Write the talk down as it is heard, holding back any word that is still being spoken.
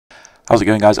How's it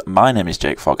going, guys? My name is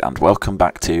Jake Fogg and welcome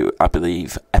back to, I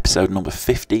believe, episode number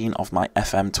 15 of my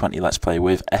FM20 Let's Play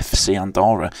with FC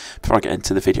Andorra. Before I get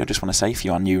into the video, I just want to say, if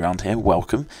you are new around here,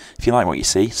 welcome. If you like what you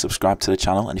see, subscribe to the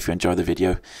channel, and if you enjoy the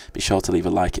video, be sure to leave a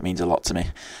like. It means a lot to me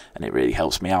and it really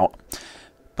helps me out.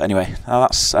 But anyway, now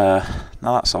that's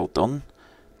all done.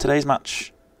 Today's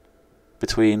match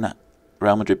between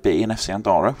Real Madrid B and FC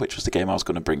Andorra, which was the game I was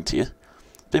going to bring to you,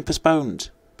 been postponed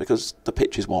because the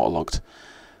pitch is waterlogged.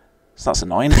 So that's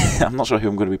annoying. I'm not sure who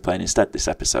I'm going to be playing instead this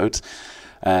episode.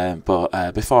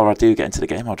 But before I do get into the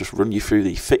game, I'll just run you through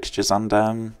the fixtures and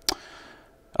the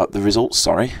results.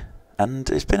 Sorry, and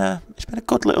it's been a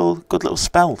good little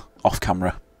spell off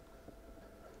camera.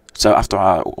 So after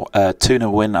our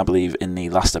 2-0 win, I believe, in the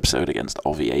last episode against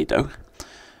Oviedo,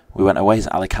 we went away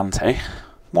to Alicante.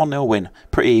 1-0 win,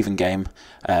 pretty even game.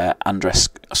 Andres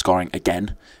scoring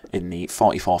again in the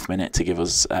 44th minute to give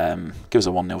us a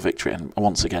 1-0 victory, and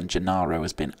once again Gennaro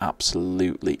has been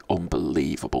absolutely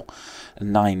unbelievable. A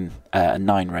 9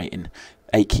 rating,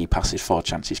 8 key passes, 4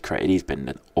 chances created. He's been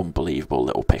an unbelievable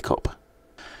little pickup.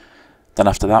 Then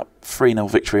after that,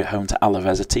 3-0 victory at home to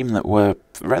Alaves, a team that were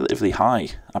relatively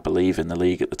high, I believe, in the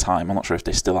league at the time. I'm not sure if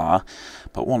they still are,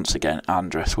 but once again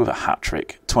Andres with a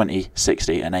hat-trick, 20,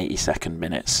 60 and 82nd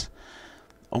minutes.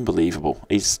 Unbelievable.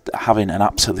 He's having an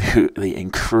absolutely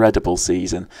incredible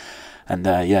season, and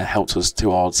yeah, helped us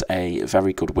towards a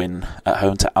very good win at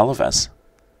home to Alaves.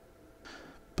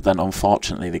 But then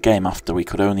unfortunately the game after, we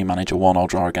could only manage a 1-1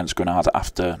 draw against Granada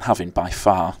after having by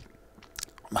far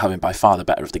the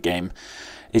better of the game.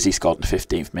 Izzy scored in the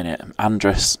 15th minute.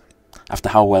 Andres, after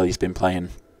how well he's been playing,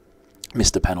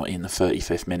 missed a penalty in the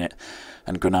 35th minute,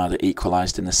 and Granada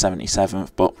equalised in the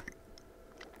 77th, but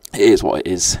it is what it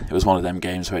is. It was one of them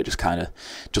games where it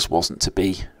just wasn't to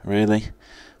be, really.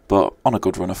 But on a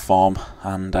good run of form,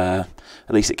 and at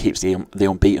least it keeps the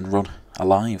unbeaten run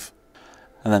alive.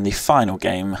 And then the final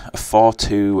game, a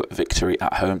 4-2 victory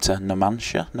at home to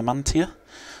Numancia? I'm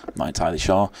not entirely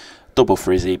sure. Double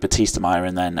for Izzy, Batista Meyer,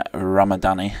 and then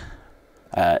Ramadani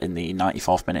in the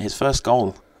 94th minute. His first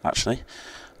goal, actually,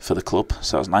 for the club.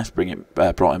 So it was nice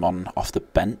brought him on off the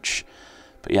bench.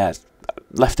 But yeah,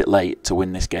 left it late to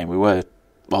win this game. We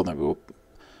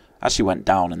actually went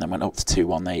down and then went up to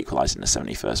 2-1. They equalised in the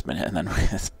 71st minute, and then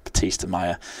with Batista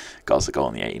Meyer got us the goal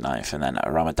in the 89th, and then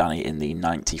Ramadani in the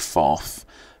 94th.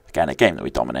 Again, a game that we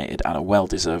dominated and a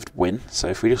well-deserved win. So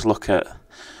if we just look at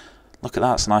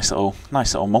that, it's a nice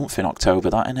little month in October,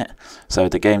 that, isn't it? So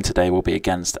the game today will be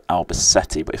against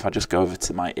Albacete, but if I just go over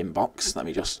to my inbox, let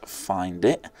me just find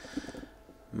it.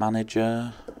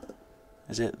 Manager,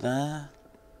 is it there?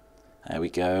 There we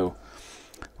go.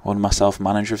 Won myself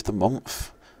manager of the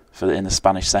month in the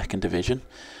Spanish second division.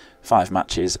 5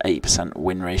 matches, 80%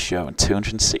 win ratio, and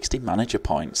 260 manager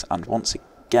points. And once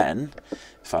again,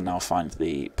 if I now find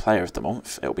the player of the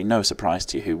month, it'll be no surprise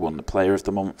to you who won the player of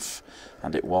the month.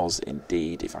 And it was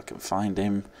indeed, if I can find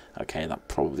him. Okay, that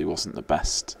probably wasn't the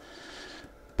best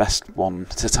one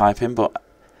to type in, but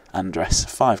Andres,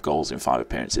 5 goals in 5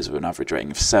 appearances with an average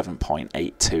rating of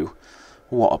 7.82.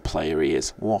 What a player he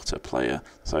is. What a player.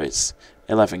 So it's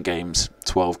 11 games,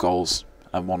 12 goals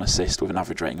and 1 assist with an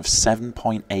average rating of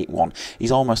 7.81.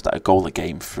 He's almost at a goal a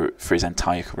game for his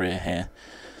entire career here.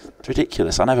 It's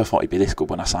ridiculous. I never thought he'd be this good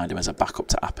when I signed him as a backup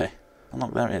to Ape. And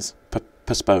look, there it is.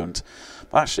 Postponed.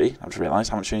 But actually, I've just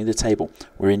realised, I haven't shown you the table.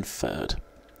 We're in 3rd.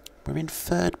 We're in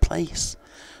 3rd place.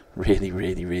 Really,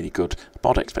 really, really good.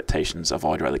 Board expectations,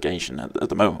 avoid relegation. At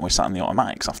the moment, we're sat in the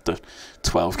automatics after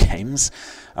 12 games.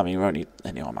 I mean, we're only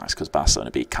in the automatics because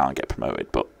Barcelona B can't get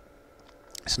promoted, but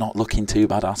it's not looking too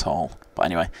bad at all. But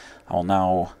anyway, I'll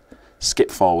now skip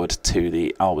forward to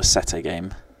the Albacete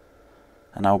game,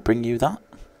 and I'll bring you that.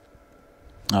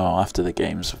 Oh, after the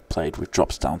games we've played, we've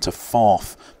dropped down to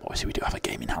 4th. But obviously, we do have a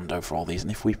game in hand over all these,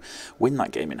 and if we win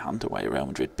that game in hand away at Real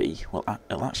Madrid B, well,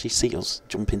 it'll actually see us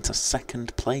jump into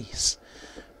 2nd place.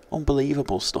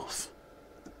 Unbelievable stuff.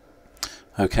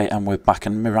 Okay, and we're back,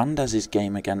 and Miranda's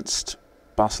game against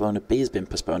Barcelona B has been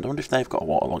postponed. I wonder if they've got a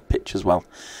waterlogged pitch as well.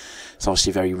 It's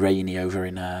obviously very rainy over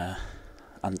in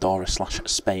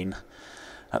Andorra/Spain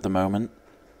at the moment.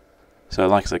 So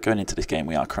like I said, going into this game,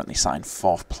 we are currently sat in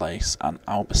 4th place, and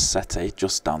Albacete,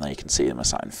 just down there you can see them, are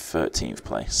sat in 13th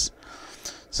place.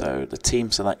 So the team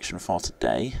selection for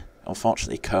today,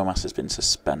 unfortunately Comas has been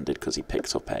suspended because he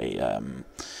picked up a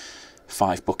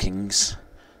 5 bookings.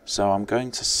 So I'm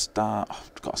going to start,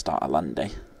 I've got to start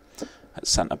Allende at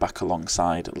centre back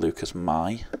alongside Lucas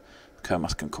Mai.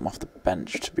 Comas can come off the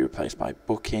bench to be replaced by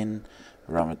Booking.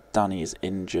 Ramadani is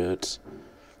injured.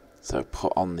 So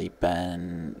put on the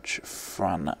bench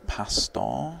Fran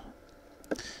Pastor.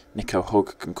 Nico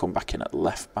Hug can come back in at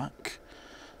left back.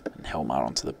 And Hilmar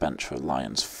onto the bench for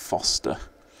Lions. Foster.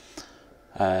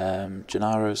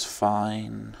 Gennaro's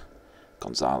fine.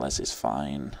 Gonzalez is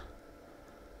fine.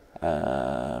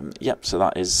 Yep, so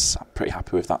that is, I'm pretty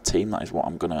happy with that team. That is what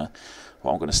I'm gonna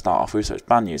start off with. So it's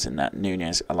Banyu's in net,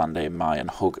 Nunez, Alande, Mai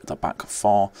and Hug at the back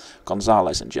 4,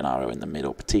 Gonzalez and Gennaro in the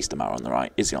middle, Batista Mara on the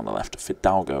right, Izzy on the left,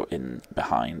 Fidalgo in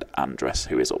behind, Andres,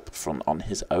 who is up front on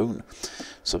his own.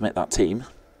 Submit that team.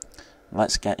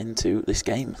 Let's get into this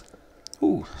game.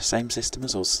 Ooh, same system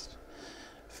as us.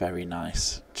 Very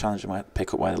nice. Challenge them,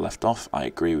 pick up where they left off. I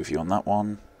agree with you on that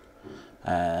one.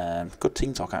 Good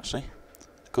team talk actually.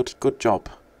 Good job.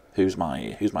 Who's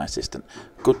my assistant?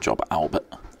 Good job, Albert.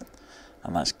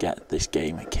 And let's get this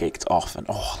game kicked off. And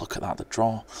oh, look at that, the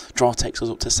draw. Draw takes us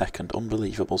up to second.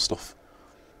 Unbelievable stuff.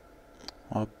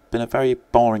 Well, been a very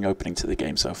boring opening to the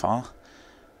game so far.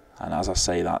 And as I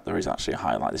say that, there is actually a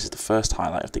highlight. This is the first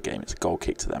highlight of the game. It's a goal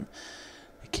kick to them.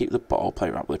 They keep the ball, play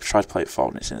it rapidly, try to play it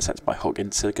forward, and it's intercepted by Hug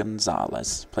into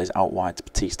Gonzalez. Plays out wide to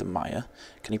Batista Maya.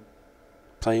 Can he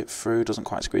play it through? Doesn't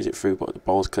quite squeeze it through, but the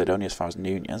ball's cleared only as far as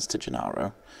Nunez to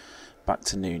Gennaro. Back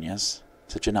to Nunez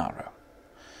to Gennaro.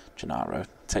 Gennaro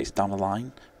takes it down the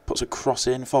line, puts a cross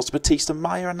in, falls to Batista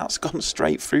Maya, and that's gone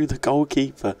straight through the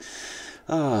goalkeeper.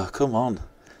 Oh, come on.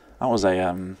 That was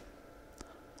an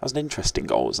interesting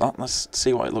goal, was that? Let's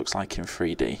see what it looks like in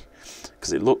 3D.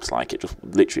 Because it looks like it just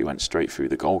literally went straight through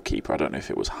the goalkeeper. I don't know if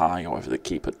it was high or whether the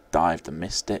keeper dived and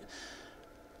missed it.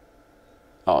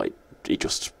 Oh, he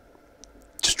just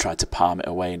tried to palm it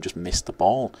away and just missed the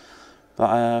ball.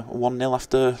 But 1-0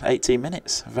 after 18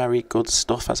 minutes. Very good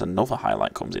stuff as another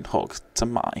highlight comes in. Hug to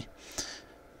Mai.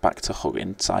 Back to Hug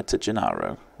inside to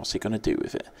Gennaro. What's he going to do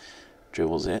with it?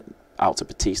 Dribbles it out to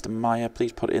Batista Maya.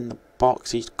 Please put it in the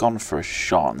box. He's gone for a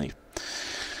shot and he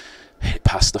hit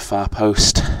past the far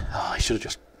post. Oh, he should have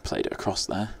just played it across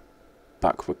there.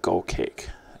 Backward goal kick.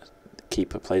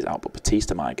 Keeper plays out, but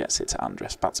Batista Maya gets it to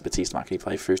Andres. Back to Batista Maya. Can he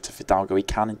play through to Fidalgo? He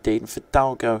can indeed. And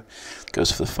Fidalgo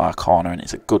goes for the far corner, and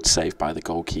it's a good save by the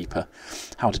goalkeeper.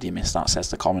 How did he miss that, says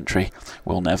the commentary.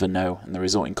 We'll never know. And the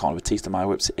resulting corner, Batista Maya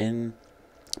whips it in,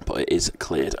 but it is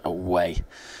cleared away.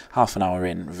 Half an hour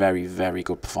in. Very, very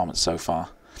good performance so far.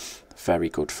 Very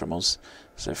good from us.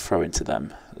 So throw into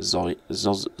them.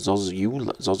 Zozula.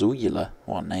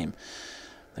 What a name.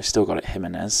 They've still got it.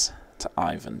 Jimenez to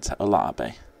Ivan to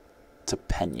Olabe. To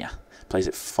Pena, plays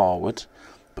it forward,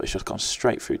 but it's just gone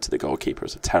straight through to the goalkeeper.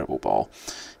 It's a terrible ball.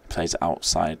 He plays it out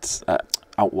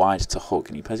wide to Hug,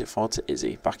 and he plays it forward to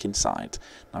Izzy, back inside.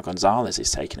 Now Gonzalez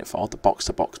is taking it forward, the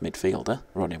box-to-box midfielder,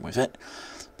 running with it.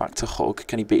 Back to Hug.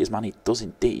 Can he beat his man? He does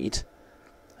indeed.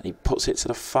 And he puts it to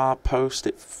the far post.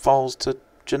 It falls to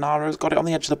Gennaro's got it on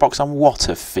the edge of the box, and what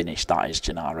a finish that is,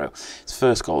 Gennaro. His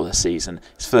first goal of the season,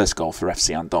 his first goal for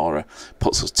FC Andorra,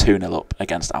 puts us 2-0 up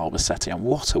against Albacete, and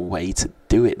what a way to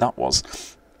do it that was.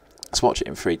 Let's watch it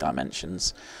in 3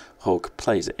 dimensions. Hug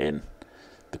plays it in.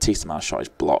 Batista Maya's shot is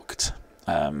blocked.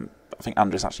 I think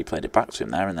Andres actually played it back to him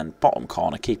there, and then bottom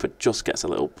corner, keeper just gets a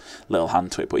little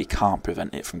hand to it, but he can't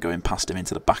prevent it from going past him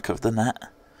into the back of the net.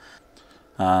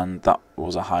 And that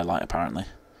was a highlight, apparently.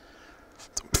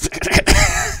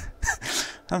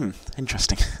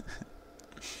 Interesting.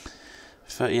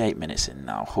 38 minutes in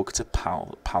now. Hug to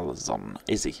Palazon.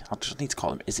 Izzy. I just need to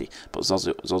call him Izzy. But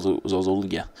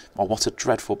Zozulia. Oh, what a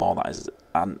dreadful ball that is.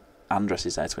 And Andres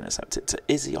is there to intercept it to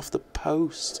Izzy off the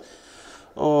post.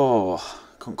 Oh,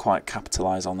 couldn't quite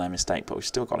capitalise on their mistake, but we've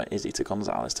still got it. Izzy to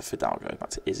Gonzalez to Fidalgo.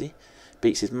 Back to Izzy.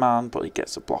 Beats his man, but he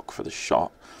gets a block for the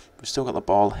shot. We've still got the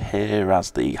ball here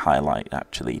as the highlight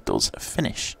actually does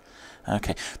finish.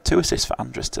 Okay, 2 assists for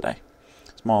Andres today.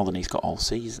 It's more than he's got all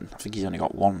season. I think he's only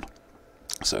got 1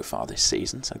 so far this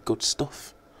season, so good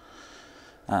stuff.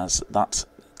 As that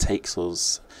takes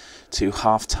us to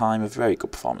half-time. A very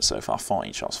good performance so far.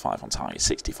 14 shots, 5 on target,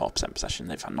 64% possession.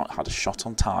 They've not had a shot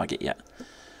on target yet.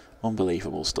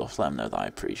 Unbelievable stuff. Let them know that I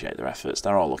appreciate their efforts.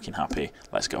 They're all looking happy.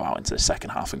 Let's go out into the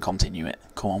second half and continue it.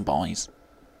 Come on, boys.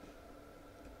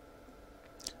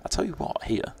 I tell you what,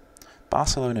 here,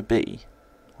 Barcelona B,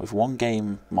 with 1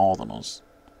 game more than us,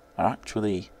 are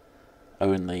actually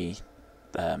only,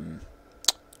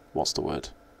 what's the word?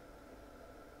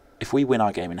 If we win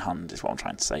our game in hand, is what I'm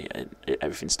trying to say,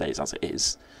 everything stays as it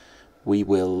is, we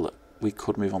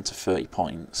could move on to 30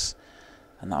 points,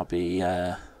 and that'll be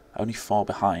only 4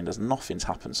 behind, as nothing's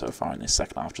happened so far in this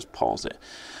second half. Just pause it.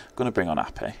 I'm going to bring on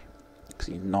Ape, because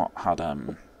he's not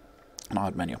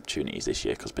had many opportunities this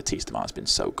year because Batista Maya has been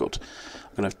so good.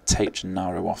 I'm going to take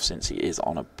Gennaro off since he is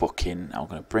on a booking. I'm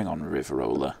going to bring on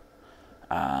Riverola,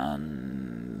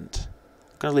 and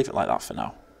I'm going to leave it like that for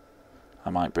now. I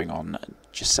might bring on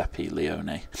Giuseppe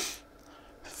Leone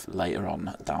later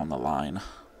on down the line.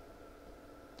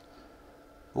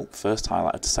 Oh, first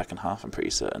highlight of the second half, I'm pretty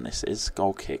certain this is.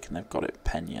 Goal kick, and they've got it,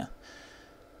 Pena.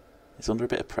 He's under a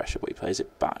bit of pressure, but he plays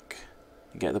it back.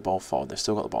 You get the ball forward, they've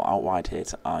still got the ball out wide here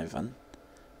to Ivan.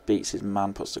 Beats his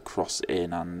man, puts the cross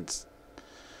in, and...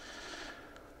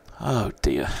 oh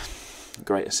dear.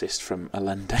 Great assist from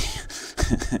Allende.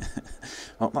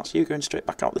 Well, that's you going straight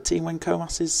back out the team when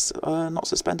Comas is not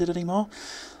suspended anymore.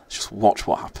 Let's just watch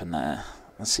what happened there.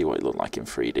 Let's see what it looked like in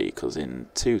 3D, because in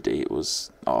 2D it was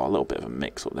a little bit of a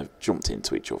mix-up. They've jumped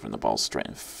into each other and the ball's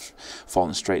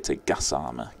fallen straight to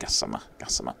Gassama,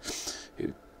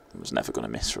 who was never going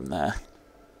to miss from there.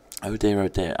 Oh dear,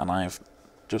 and I've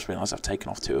just realised I've taken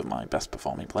off 2 of my best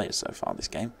performing players so far this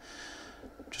game.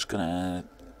 Just going to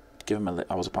give him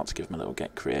I was about to give him a little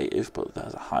get creative, but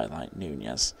there's a highlight.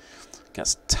 Nunez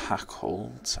gets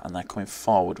tackled, and they're coming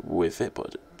forward with it,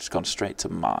 but it's gone straight to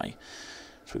Mai.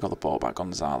 So we got the ball back.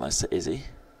 Gonzalez to Izzy.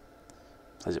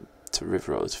 Plays it to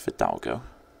Rivero to Fidalgo.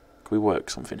 Can we work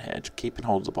something here? Just keeping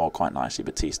hold of the ball quite nicely.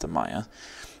 Batista Maya.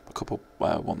 A couple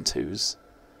 1-2s.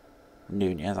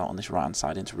 Nunez out on this right hand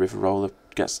side into Riverola.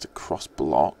 Gets the cross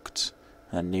blocked.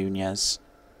 And then Nunez.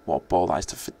 What a ball that is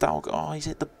to Fidalgo. Oh, he's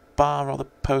hit the bar or the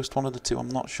post. One of the two. I'm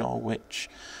not sure which.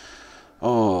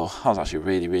 Oh, that was actually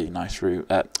a really nice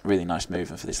route. Really nice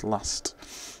movement for this last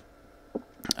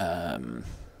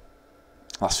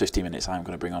 15 minutes. I'm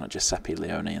going to bring on a Giuseppe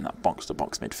Leone in that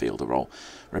box-to-box midfielder role,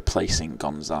 replacing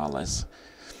Gonzalez.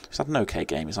 He's had an okay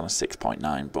game. He's on a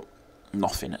 6.9, but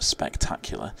nothing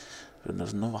spectacular. And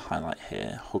there's another highlight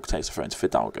here. Hug takes a throw into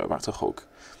Fidalgo. Back to Hug.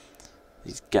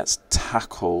 He gets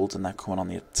tackled, and they're coming on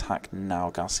the attack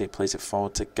now. Garcia plays it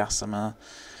forward to Gassama.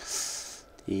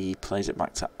 He plays it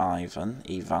back to Ivan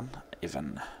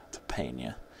to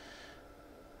Pena.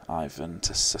 Ivan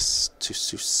to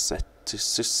Susaeta,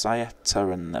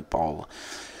 and the ball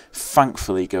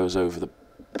thankfully goes over the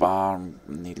bar.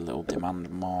 Need a little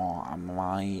demand more. Am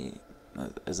I...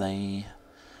 is a...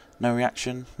 no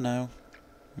reaction? No?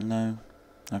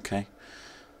 Okay.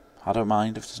 I don't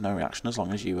mind if there's no reaction, as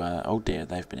long as you... oh dear,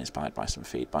 they've been inspired by some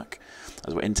feedback.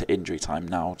 As we're into injury time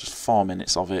now, just 4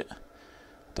 minutes of it.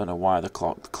 Don't know why the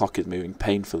clock is moving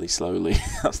painfully slowly.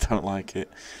 I just don't like it.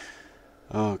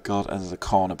 Oh god, and there's a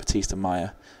corner. Batista Maya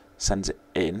sends it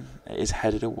in. It is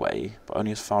headed away, but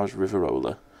only as far as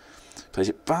Riverola. Plays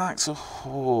it back to...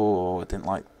 oh, I didn't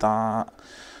like that.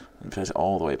 And plays it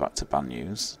all the way back to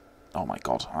Banyus. Oh my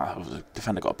god, the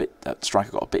defender got a bit...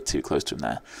 striker got a bit too close to him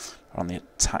there. We're on the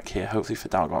attack here. Hopefully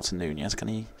Fidalgo out to Nunez. Can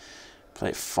he play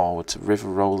it forward to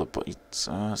Riverola? But it's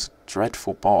a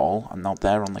dreadful ball. And now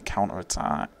they're on the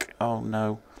counter-attack. Oh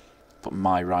no. But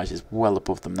Mai rises well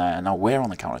above them there. Now we're on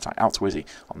the counter-attack. Out to Izzy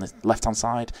on the left-hand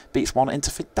side. Beats one into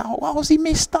Fidalgo. How has he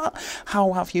missed that?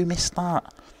 How have you missed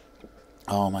that?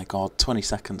 Oh my god. 20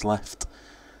 seconds left.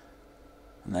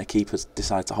 And their keepers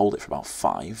decide to hold it for about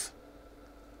 5.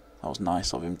 That was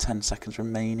nice of him. 10 seconds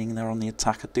remaining. They're on the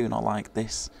attack. I do not like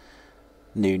this.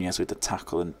 Nunez with the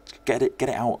tackle. And get it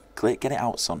out. Get it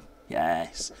out, son.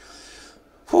 Yes.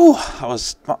 Whew.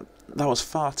 That was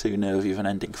far too nervy of an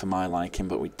ending for my liking,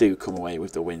 but we do come away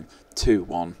with the win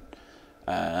 2-1.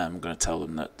 I'm going to tell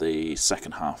them that the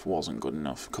second half wasn't good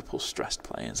enough. A couple of stressed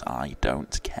players. I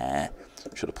don't care.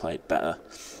 Should have played better.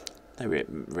 They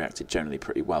reacted generally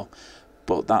pretty well.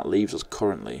 But that leaves us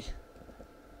currently...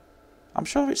 I'm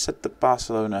sure it said that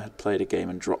Barcelona had played a game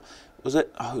and dropped... Was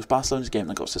it? Oh, it was Barcelona's game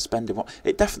that got suspended.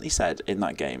 It definitely said in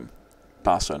that game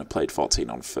Barcelona played 14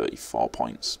 on 34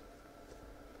 points.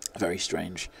 Very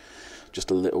strange. Just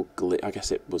a little glitch. I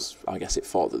guess it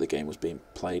thought that the game was being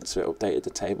played, so it updated the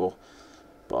table.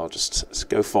 But I'll just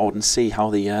go forward and see how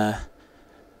the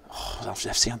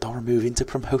FC Andorra move into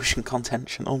promotion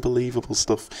contention. Unbelievable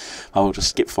stuff. I will just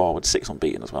skip forward. 6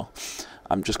 unbeaten as well.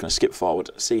 I'm just going to skip forward,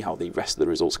 see how the rest of the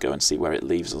results go, and see where it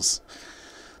leaves us.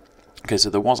 Okay, so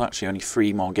there was actually only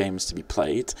 3 more games to be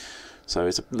played. So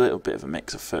it's a little bit of a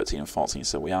mix of 13 and 14.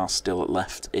 So we are still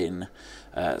left in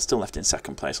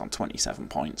second place on 27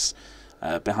 points.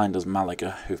 Behind us,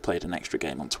 Malaga, who've played an extra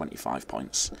game on 25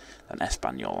 points. Then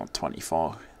Espanyol on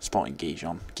 24. Sporting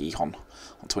Gijon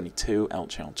on 22.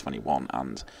 Elche on 21.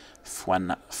 And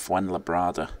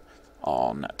Fuenlabrada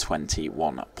on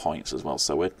 21 points as well.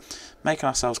 So we're making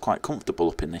ourselves quite comfortable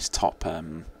up in this top,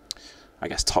 I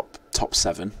guess top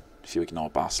 7, if you ignore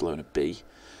Barcelona B.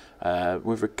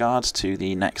 With regards to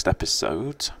the next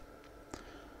episode,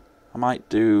 I'll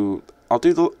do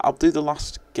the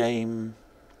last game.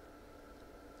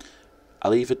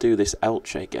 I'll either do this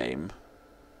Elche game,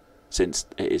 since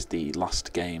it is the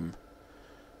last game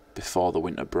before the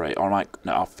winter break. Or I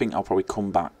think I'll probably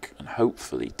come back and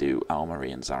hopefully do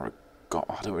Almeria and Zaragoza.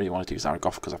 I don't really want to do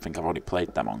Zaragoza because I think I've already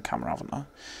played them on camera, haven't I?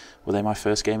 Were they my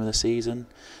first game of the season?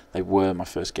 They were my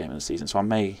first game of the season, so I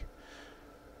may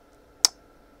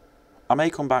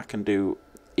come back and do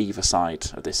either side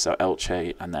of this, so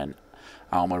Elche and then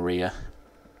Almeria,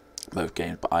 both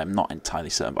games, but I'm not entirely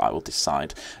certain, but I will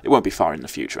decide. It won't be far in the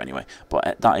future anyway,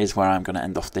 but that is where I'm going to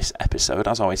end off this episode.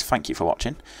 As always, thank you for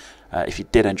watching. If you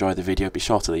did enjoy the video, be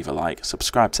sure to leave a like,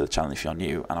 subscribe to the channel if you're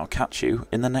new, and I'll catch you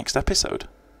in the next episode.